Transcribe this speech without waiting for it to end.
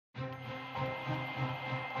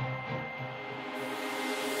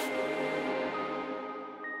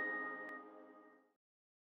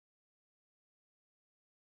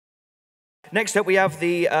Next up, we have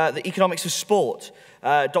the economics of sport.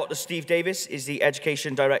 Dr. Steve Davies is the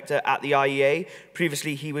Education Director at the IEA.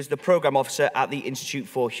 Previously, he was the Programme Officer at the Institute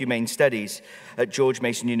for Humane Studies at George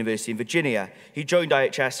Mason University in Virginia. He joined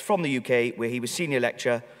IHS from the UK, where he was Senior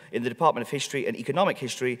Lecturer in the Department of History and Economic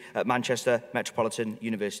History at Manchester Metropolitan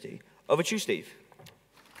University. Over to you, Steve.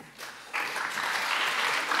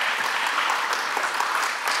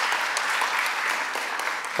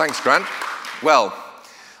 Thanks, Grant. Well,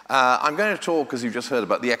 I'm going to talk, as you've just heard,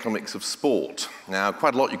 about the economics of sport. Now,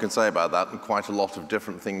 quite a lot you can say about that, and quite a lot of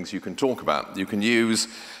different things you can talk about. You can use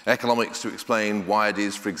economics to explain why it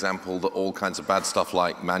is, for example, that all kinds of bad stuff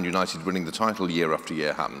like Man United winning the title year after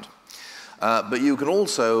year happened. But you can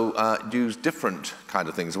also use different kind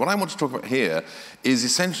of things. What I want to talk about here is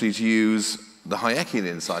essentially to use the Hayekian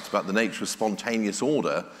insights about the nature of spontaneous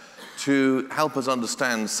order to help us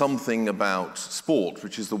understand something about sport,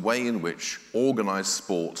 which is the way in which organized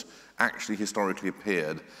sport actually historically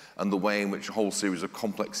appeared and the way in which a whole series of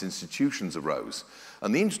complex institutions arose.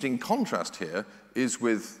 And the interesting contrast here is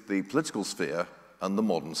with the political sphere and the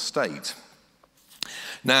modern state.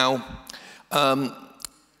 Now,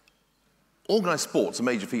 organized sport's a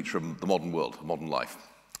major feature of the modern world, modern life.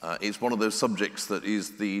 It's one of those subjects that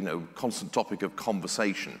is the constant topic of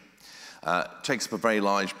conversation. Takes up a very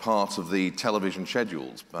large part of the television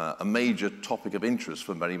schedules, a major topic of interest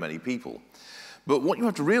for many, many people. But what you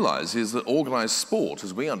have to realize is that organized sport,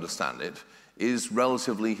 as we understand it, is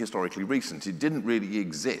relatively historically recent. It didn't really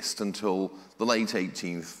exist until the late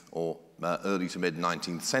 18th or early to mid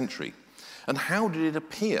 19th century. And how did it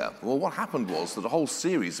appear? Well, what happened was that a whole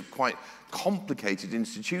series of quite complicated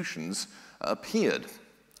institutions appeared.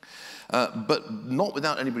 But not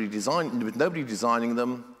without nobody designing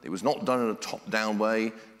them. It was not done in a top-down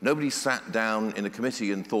way. Nobody sat down in a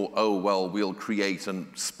committee and thought, oh, well, we'll create a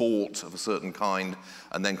sport of a certain kind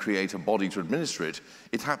and then create a body to administer it.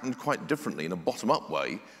 It happened quite differently in a bottom-up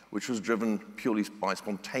way, which was driven purely by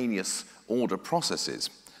spontaneous order processes.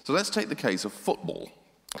 So let's take the case of football.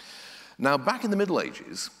 Now, back in the Middle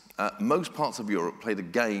Ages, most parts of Europe played a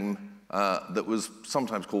game that was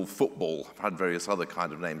sometimes called football. I've had various other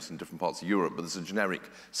kind of names in different parts of Europe, but there's a generic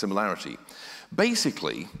similarity.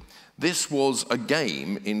 Basically, this was a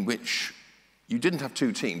game in which you didn't have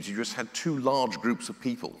two teams, you just had two large groups of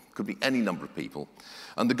people. Could be any number of people.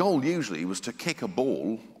 And the goal usually was to kick a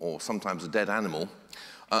ball, or sometimes a dead animal,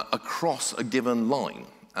 across a given line.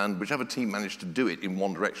 And whichever team managed to do it in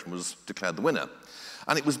one direction was declared the winner.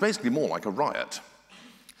 And it was basically more like a riot.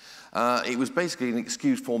 It was basically an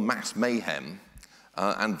excuse for mass mayhem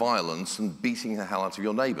and violence and beating the hell out of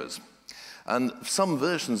your neighbors. And some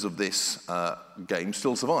versions of this game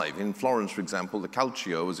still survive. In Florence, for example, the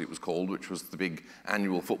Calcio, as it was called, which was the big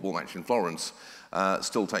annual football match in Florence,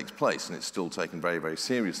 still takes place, and it's still taken very, very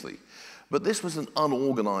seriously. But this was an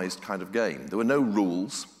unorganized kind of game. There were no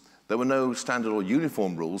rules. There were no standard or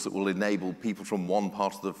uniform rules that will enable people from one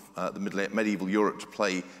part of the medieval Europe to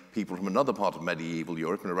play people from another part of medieval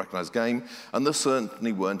Europe in a recognized game, and there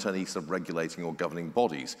certainly weren't any sort of regulating or governing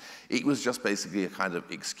bodies. It was just basically a kind of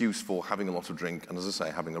excuse for having a lot of drink and, as I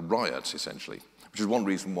say, having a riot, essentially, which is one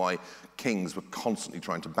reason why kings were constantly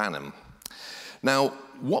trying to ban them. Now,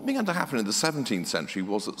 what began to happen in the 17th century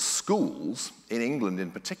was that schools, in England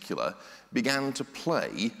in particular, began to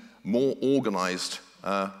play more organized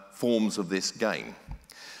forms of this game.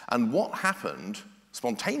 And what happened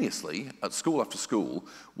spontaneously at school after school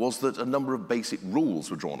was that a number of basic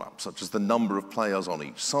rules were drawn up, such as the number of players on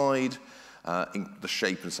each side, the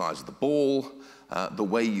shape and size of the ball, the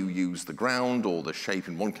way you use the ground, or the shape,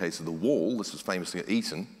 in one case, of the wall. This was famously at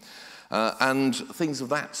Eton, and things of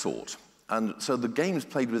that sort. And so the games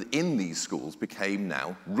played within these schools became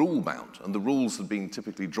now rule-bound, and the rules had been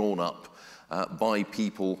typically drawn up by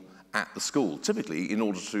people at the school, typically in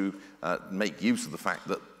order to make use of the fact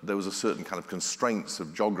that there was a certain kind of constraints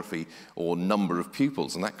of geography or number of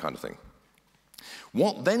pupils and that kind of thing.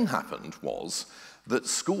 What then happened was that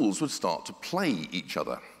schools would start to play each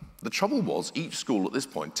other. The trouble was each school at this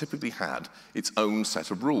point typically had its own set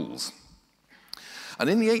of rules. And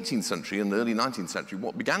in the 18th century and the early 19th century,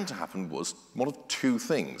 what began to happen was one of two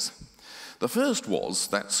things. The first was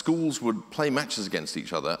that schools would play matches against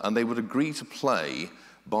each other and they would agree to play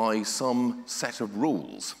by some set of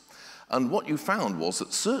rules. And what you found was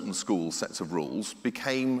that certain schools' sets of rules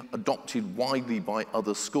became adopted widely by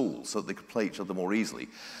other schools so that they could play each other more easily.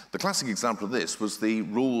 The classic example of this was the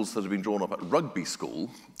rules that had been drawn up at rugby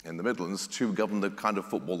school in the Midlands to govern the kind of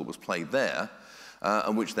football that was played there,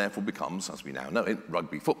 and which therefore becomes, as we now know it,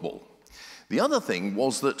 rugby football. The other thing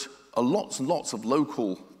was that lots and lots of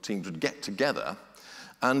local teams would get together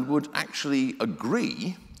and would actually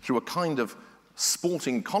agree through a kind of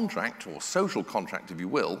sporting contract, or social contract, if you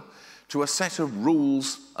will, to a set of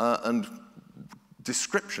rules and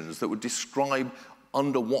descriptions that would describe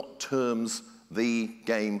under what terms the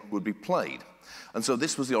game would be played. And so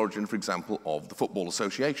this was the origin, for example, of the Football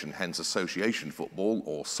Association, hence association football,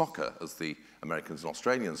 or soccer, as the Americans and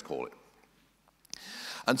Australians call it.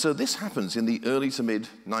 And so this happens in the early to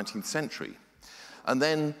mid-19th century. And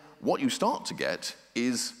then what you start to get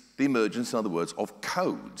is the emergence, in other words, of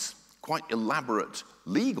codes, quite elaborate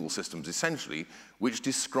legal systems, essentially, which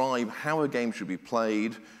describe how a game should be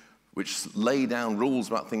played, which lay down rules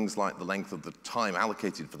about things like the length of the time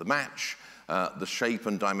allocated for the match, the shape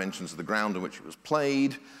and dimensions of the ground in which it was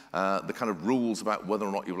played, the kind of rules about whether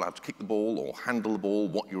or not you're allowed to kick the ball or handle the ball,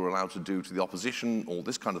 what you're allowed to do to the opposition, all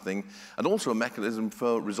this kind of thing, and also a mechanism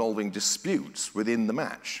for resolving disputes within the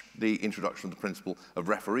match, the introduction of the principle of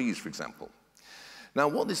referees, for example. Now,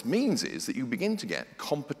 what this means is that you begin to get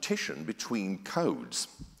competition between codes.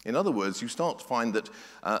 In other words, you start to find that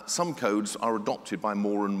some codes are adopted by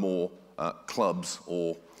more and more clubs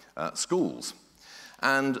or schools.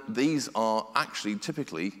 And these are actually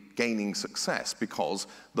typically gaining success because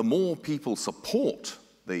the more people support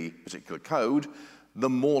the particular code, the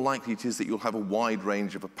more likely it is that you'll have a wide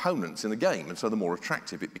range of opponents in the game, and so the more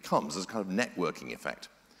attractive it becomes as a kind of networking effect.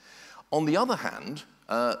 On the other hand,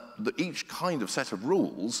 each kind of set of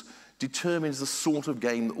rules determines the sort of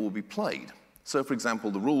game that will be played. So, for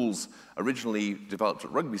example, the rules originally developed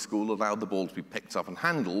at rugby school allowed the ball to be picked up and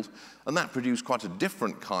handled, and that produced quite a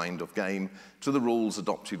different kind of game to the rules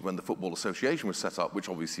adopted when the Football Association was set up, which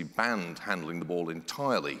obviously banned handling the ball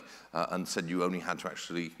entirely and said you only had to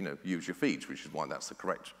actually, use your feet, which is why that's the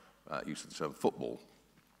correct use of the term football.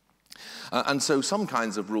 And so some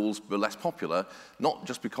kinds of rules were less popular, not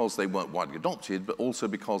just because they weren't widely adopted, but also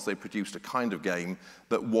because they produced a kind of game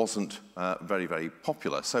that wasn't very, very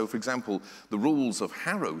popular. So, for example, the rules of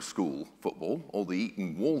Harrow School football, or the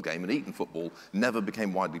Eton Wall game in Eton football, never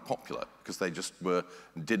became widely popular because they just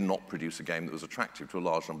did not produce a game that was attractive to a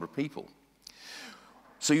large number of people.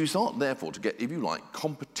 So you start, therefore, to get, if you like,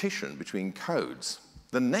 competition between codes.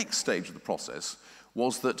 The next stage of the process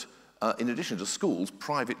was that in addition to schools,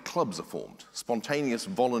 private clubs are formed, spontaneous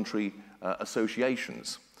voluntary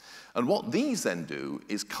associations. And what these then do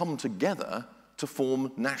is come together to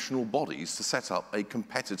form national bodies to set up a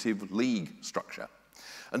competitive league structure.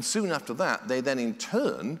 And soon after that, they then in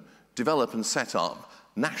turn develop and set up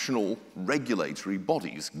national regulatory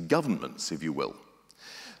bodies, governments, if you will.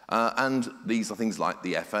 And these are things like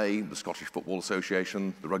the FA, the Scottish Football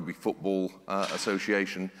Association, the Rugby Football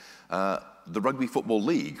Association, the Rugby Football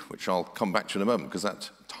League, which I'll come back to in a moment because that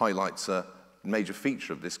highlights a major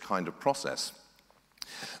feature of this kind of process.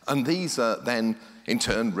 And these then, in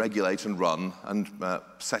turn, regulate and run and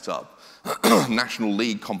set up national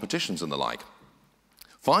league competitions and the like.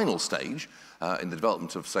 Final stage in the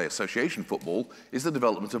development of, say, association football is the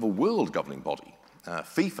development of a world governing body.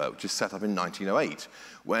 FIFA, which is set up in 1908,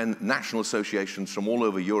 when national associations from all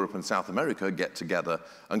over Europe and South America get together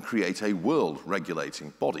and create a world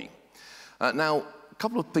regulating body. Now, a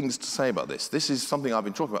couple of things to say about this. This is something I've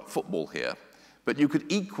been talking about football here, but you could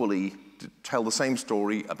equally tell the same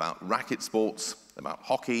story about racket sports, about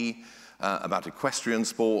hockey, about equestrian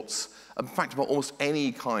sports, in fact, about almost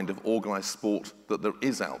any kind of organized sport that there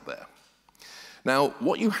is out there. Now,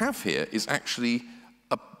 what you have here is actually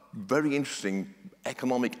a very interesting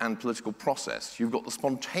economic and political process. You've got the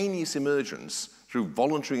spontaneous emergence through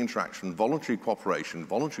voluntary interaction, voluntary cooperation,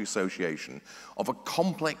 voluntary association of a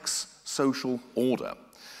complex social order.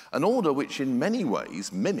 An order which in many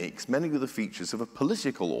ways mimics many of the features of a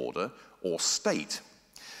political order or state.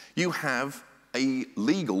 You have a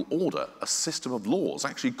legal order, a system of laws,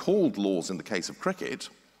 actually called laws in the case of cricket,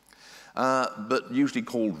 but usually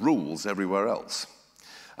called rules everywhere else.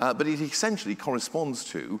 But it essentially corresponds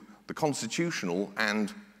to the constitutional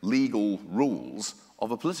and legal rules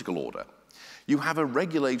of a political order. You have a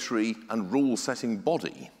regulatory and rule-setting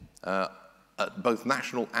body at both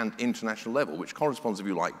national and international level, which corresponds, if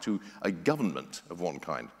you like, to a government of one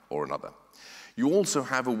kind or another. You also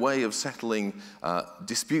have a way of settling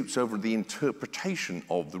disputes over the interpretation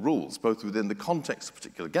of the rules, both within the context of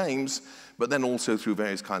particular games, but then also through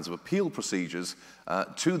various kinds of appeal procedures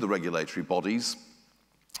to the regulatory bodies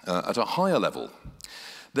at a higher level.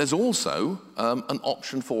 There's also an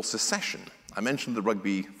option for secession. I mentioned the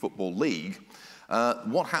Rugby Football League.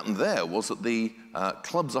 What happened there was that the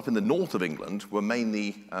clubs up in the north of England were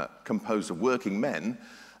mainly composed of working men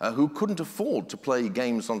who couldn't afford to play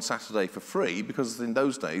games on Saturday for free because in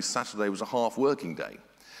those days, Saturday was a half working day.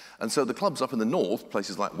 And so the clubs up in the north,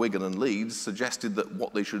 places like Wigan and Leeds, suggested that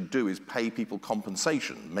what they should do is pay people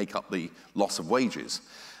compensation, make up the loss of wages.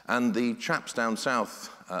 And the chaps down south,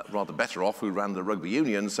 rather better off, who ran the rugby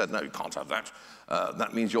union, said, no, you can't have that.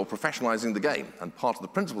 That means you're professionalising the game. And part of the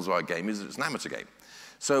principles of our game is that it's an amateur game.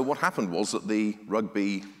 So what happened was that the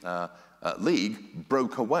rugby league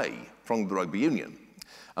broke away from the rugby union.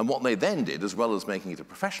 And what they then did, as well as making it a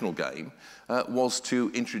professional game, was to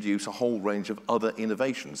introduce a whole range of other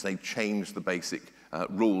innovations. They changed the basic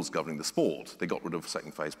rules governing the sport. They got rid of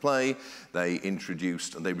second phase play, they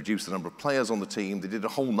introduced and they reduced the number of players on the team, they did a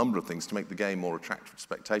whole number of things to make the game more attractive to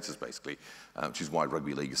spectators, basically, which is why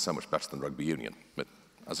rugby league is so much better than rugby union. But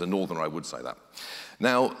as a northerner, I would say that.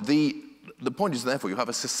 Now, the point is, therefore, you have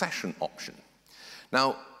a secession option.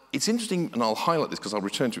 Now, it's interesting, and I'll highlight this because I'll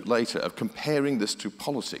return to it later, of comparing this to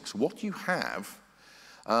politics. What you have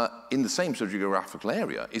in the same sort of geographical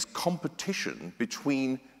area is competition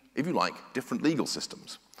between, if you like, different legal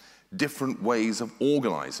systems, different ways of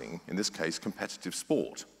organising, in this case, competitive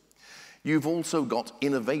sport. You've also got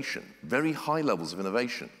innovation, very high levels of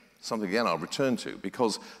innovation, something, again, I'll return to,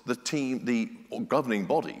 because the governing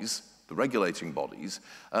bodies, the regulating bodies,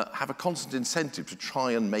 have a constant incentive to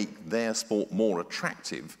try and make their sport more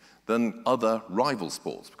attractive than other rival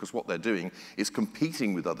sports, because what they're doing is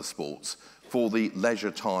competing with other sports for the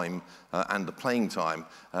leisure time and the playing time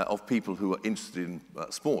of people who are interested in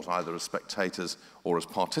sport, either as spectators or as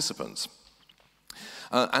participants.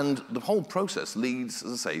 And the whole process leads,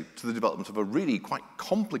 as I say, to the development of a really quite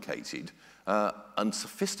complicated and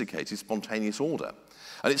sophisticated spontaneous order.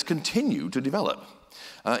 And it's continued to develop.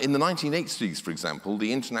 In the 1980s, for example,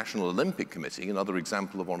 the International Olympic Committee, another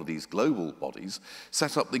example of one of these global bodies,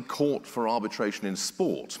 set up the Court for Arbitration in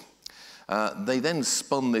Sport. They then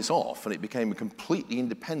spun this off, and it became a completely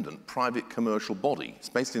independent private commercial body. It's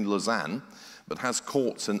based in Lausanne, but has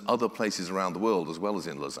courts in other places around the world as well as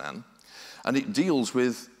in Lausanne. And it deals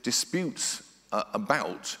with disputes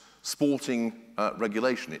about sporting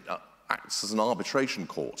regulation. It acts as an arbitration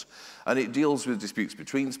court. And it deals with disputes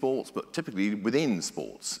between sports, but typically within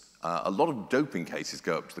sports. A lot of doping cases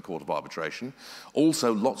go up to the Court of Arbitration.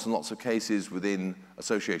 Also, lots and lots of cases within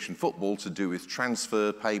association football to do with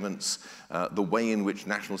transfer payments, the way in which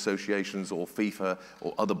national associations or FIFA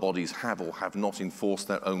or other bodies have or have not enforced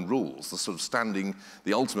their own rules. The sort of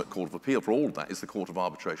the ultimate court of appeal for all of that is the Court of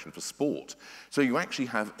Arbitration for Sport. So you actually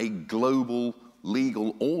have a global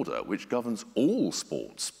legal order which governs all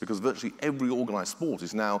sports, because virtually every organised sport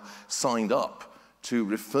is now signed up to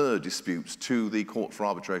refer disputes to the Court for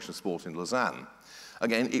Arbitration of Sport in Lausanne.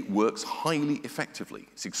 Again, it works highly effectively.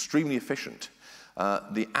 It's extremely efficient.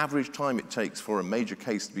 The average time it takes for a major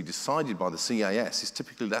case to be decided by the CAS is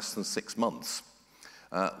typically less than 6 months,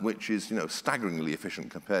 which is, staggeringly efficient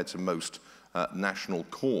compared to most national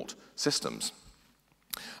court systems.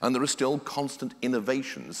 And there are still constant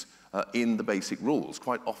innovations in the basic rules,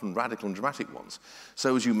 quite often radical and dramatic ones.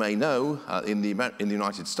 So as you may know, in the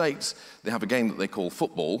United States, they have a game that they call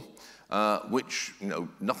football, which,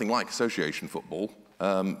 nothing like association football,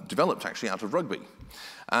 developed actually out of rugby.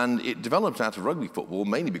 And it developed out of rugby football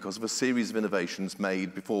mainly because of a series of innovations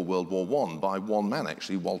made before World War I by one man,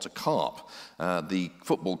 actually, Walter Karp, the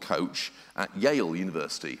football coach at Yale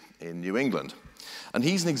University in New England. And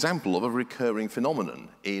he's an example of a recurring phenomenon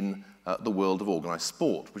in the world of organised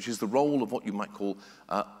sport, which is the role of what you might call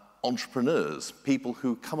entrepreneurs, people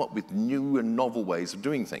who come up with new and novel ways of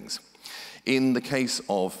doing things. In the case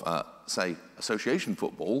of, say, association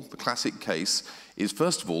football, the classic case is,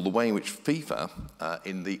 first of all, the way in which FIFA,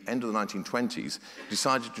 in the end of the 1920s,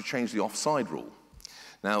 decided to change the offside rule.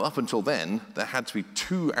 Now, up until then, there had to be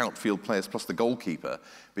 2 outfield players plus the goalkeeper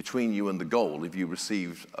between you and the goal if you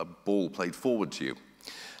received a ball played forward to you.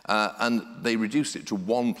 And they reduced it to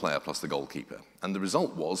 1 player plus the goalkeeper. And the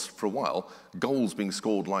result was, for a while, goals being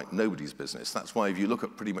scored like nobody's business. That's why if you look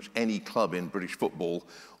at pretty much any club in British football,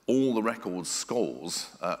 all the record scores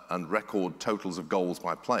and record totals of goals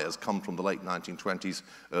by players come from the late 1920s,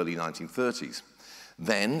 early 1930s.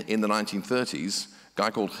 Then, in the 1930s, a guy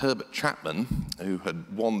called Herbert Chapman, who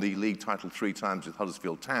had won the league title 3 times with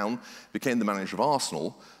Huddersfield Town, became the manager of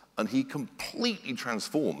Arsenal, and he completely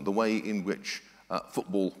transformed the way in which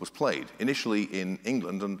football was played, initially in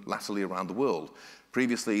England and latterly around the world.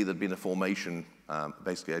 Previously, there'd been a formation,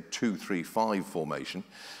 basically a 2-3-5 formation,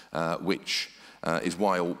 which is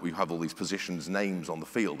why we have all these positions, names on the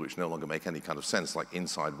field, which no longer make any kind of sense, like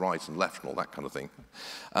inside, right, and left, and all that kind of thing.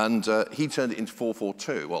 And he turned it into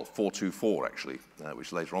 4-4-2, well, 4-2-4, actually,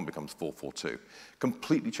 which later on becomes 4-4-2.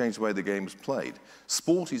 Completely changed the way the game was played.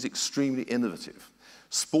 Sport is extremely innovative.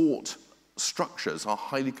 Sport structures are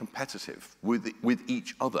highly competitive with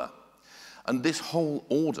each other. And this whole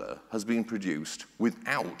order has been produced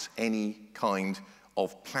without any kind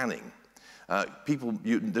of planning.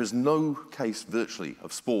 There's no case virtually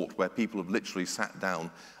of sport where people have literally sat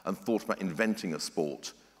down and thought about inventing a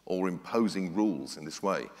sport or imposing rules in this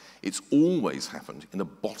way. It's always happened in a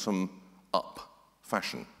bottom-up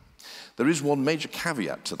fashion. There is one major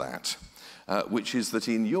caveat to that, which is that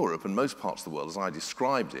in Europe and most parts of the world, as I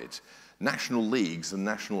described it, national leagues and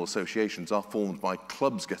national associations are formed by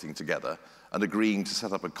clubs getting together and agreeing to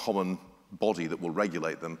set up a common body that will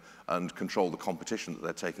regulate them and control the competition that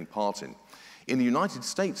they're taking part in. In the United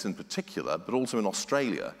States in particular, but also in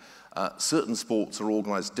Australia, certain sports are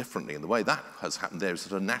organised differently, and the way that has happened there is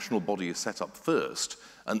that a national body is set up first,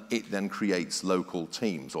 and it then creates local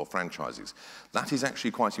teams or franchises. That is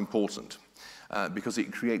actually quite important, because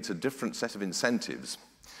it creates a different set of incentives.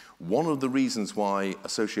 One of the reasons why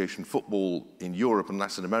association football in Europe and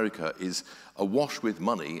Latin America is awash with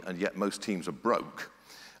money, and yet most teams are broke,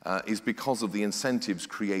 is because of the incentives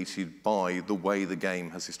created by the way the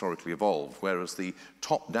game has historically evolved, whereas the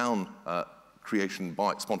top-down creation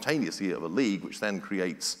by spontaneously of a league, which then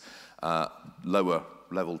creates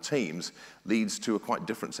lower-level teams, leads to a quite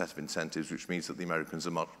different set of incentives, which means that the Americans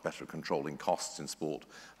are much better at controlling costs in sport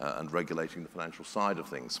and regulating the financial side of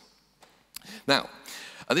things. Now,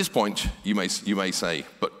 at this point, you may say,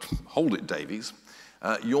 but hold it, Davies.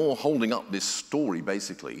 You're holding up this story,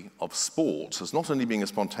 basically, of sport as not only being a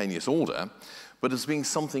spontaneous order, but as being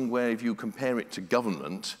something where if you compare it to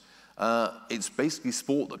government, it's basically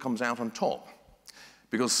sport that comes out on top.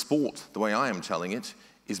 Because sport, the way I am telling it,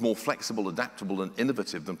 is more flexible, adaptable, and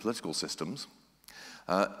innovative than political systems.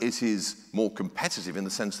 It is more competitive in the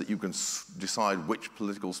sense that you can decide which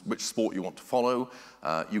sport you want to follow.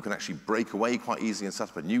 You can actually break away quite easily and set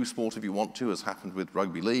up a new sport if you want to, as happened with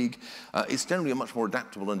rugby league. It's generally a much more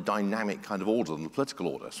adaptable and dynamic kind of order than the political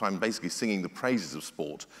order. So I'm basically singing the praises of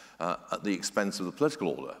sport at the expense of the political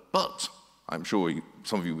order. But I'm sure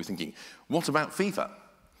some of you were thinking, what about FIFA?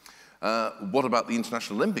 What about the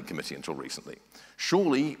International Olympic Committee until recently?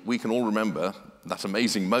 Surely we can all remember that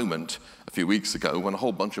amazing moment a few weeks ago when a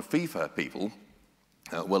whole bunch of FIFA people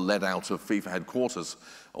were led out of FIFA headquarters,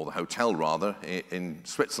 or the hotel rather, in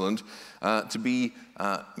Switzerland, to be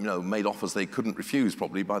made offers they couldn't refuse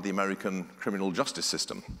probably by the American criminal justice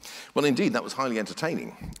system. Well, indeed, that was highly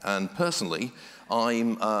entertaining. And personally,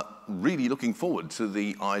 I'm really looking forward to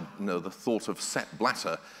the thought of Sepp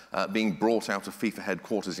Blatter being brought out of FIFA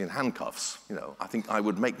headquarters in handcuffs. I think I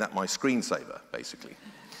would make that my screensaver, basically.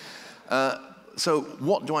 So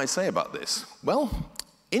what do I say about this? Well,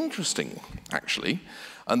 interesting, actually,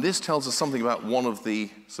 and this tells us something about one of the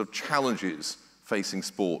sort of challenges facing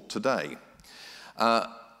sport today.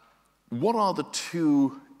 What are the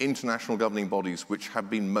two international governing bodies which have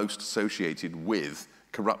been most associated with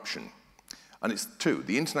corruption? And it's two,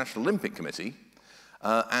 the International Olympic Committee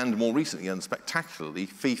and more recently and spectacularly,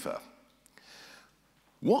 FIFA.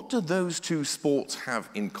 What do those two sports have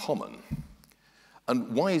in common?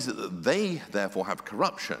 And why is it that they therefore have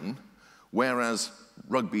corruption, whereas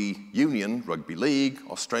rugby union, rugby league,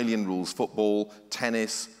 Australian rules football,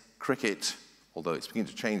 tennis, cricket, although it's beginning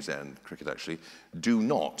to change there in cricket actually, do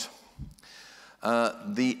not?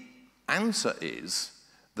 The answer is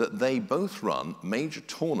that they both run major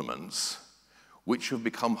tournaments which have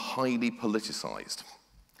become highly politicized.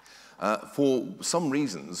 For some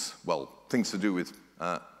reasons, well, things to do with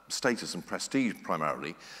status and prestige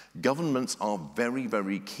primarily, governments are very,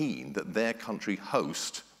 very keen that their country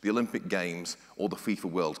host the Olympic Games or the FIFA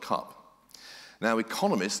World Cup. Now,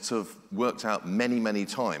 economists have worked out many, many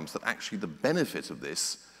times that actually the benefit of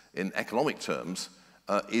this in economic terms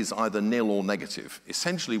is either nil or negative.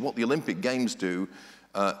 Essentially, what the Olympic Games do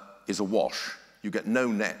is a wash. You get no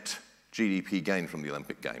net GDP gain from the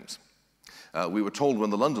Olympic Games. We were told when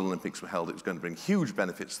the London Olympics were held it was going to bring huge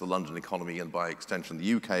benefits to the London economy and by extension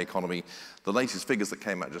the UK economy. The latest figures that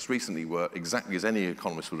came out just recently were exactly as any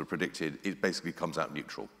economist would have predicted. It basically comes out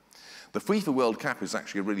neutral. The FIFA World Cup is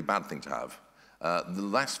actually a really bad thing to have. The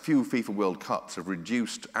last few FIFA World Cups have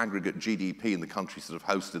reduced aggregate GDP in the countries that have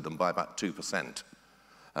hosted them by about 2%.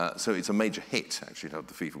 So it's a major hit, actually, to have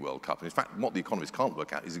the FIFA World Cup. And in fact, what the economists can't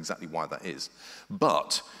work out is exactly why that is.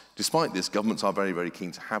 But despite this, governments are very, very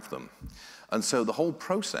keen to have them. And so the whole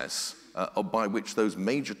process by which those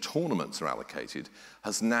major tournaments are allocated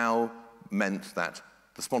has now meant that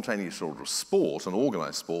the spontaneous order of sport and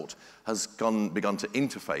organised sport has begun to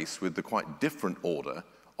interface with the quite different order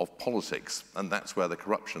of politics, and that's where the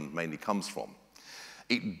corruption mainly comes from.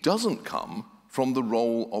 It doesn't come from the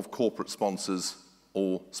role of corporate sponsors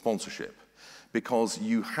or sponsorship, because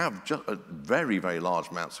you have just very, very large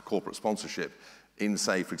amounts of corporate sponsorship in,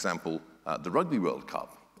 say, for example, the Rugby World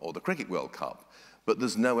Cup or the Cricket World Cup, but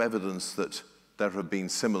there's no evidence that there have been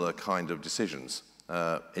similar kind of decisions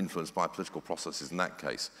influenced by political processes in that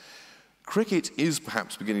case. Cricket is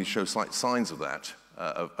perhaps beginning to show slight signs of that,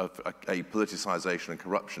 of a politicisation and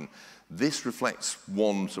corruption. This reflects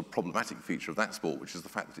one sort of problematic feature of that sport, which is the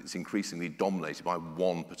fact that it's increasingly dominated by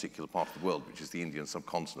one particular part of the world, which is the Indian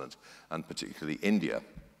subcontinent, and particularly India.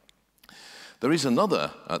 There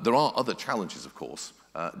are other challenges, of course.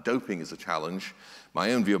 Doping is a challenge.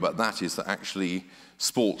 My own view about that is that actually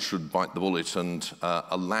sports should bite the bullet and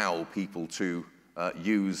allow people to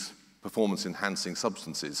use performance-enhancing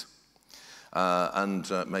substances.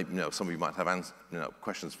 Maybe some of you might have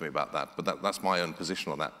questions for me about that, but that's my own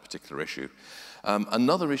position on that particular issue.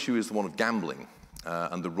 Another issue is the one of gambling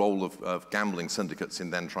and the role of gambling syndicates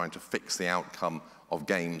in then trying to fix the outcome of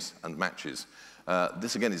games and matches.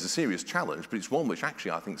 This, again, is a serious challenge, but it's one which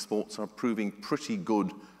actually I think sports are proving pretty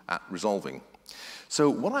good at resolving. So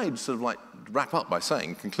what I'd sort of like wrap up by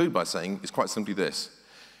saying, conclude by saying, is quite simply this.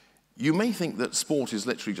 You may think that sport is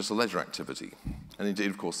literally just a leisure activity, and indeed,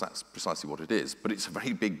 of course, that's precisely what it is, but it's a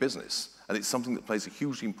very big business, and it's something that plays a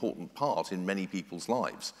hugely important part in many people's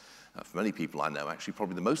lives. For many people I know, actually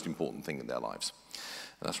probably the most important thing in their lives.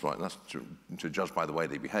 And that's right, and that's to judge by the way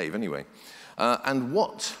they behave anyway. And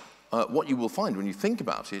what you will find when you think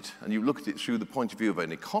about it, and you look at it through the point of view of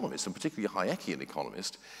an economist, and particularly a Hayekian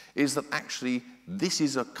economist, is that actually this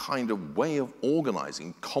is a kind of way of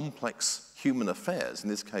organizing complex human affairs, in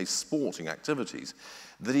this case sporting activities,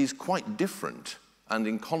 that is quite different and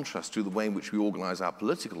in contrast to the way in which we organize our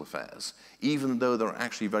political affairs, even though there are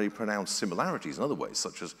actually very pronounced similarities in other ways,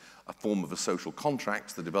 such as a form of a social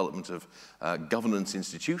contract, the development of governance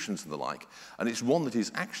institutions and the like. And it's one that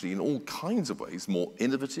is actually in all kinds of ways more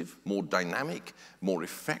innovative, more dynamic, more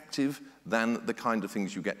effective than the kind of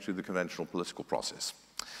things you get through the conventional political process.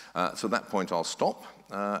 So at that point I'll stop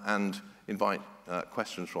and invite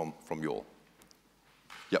questions from you all.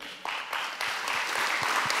 Yep.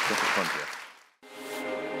 Just at the front here.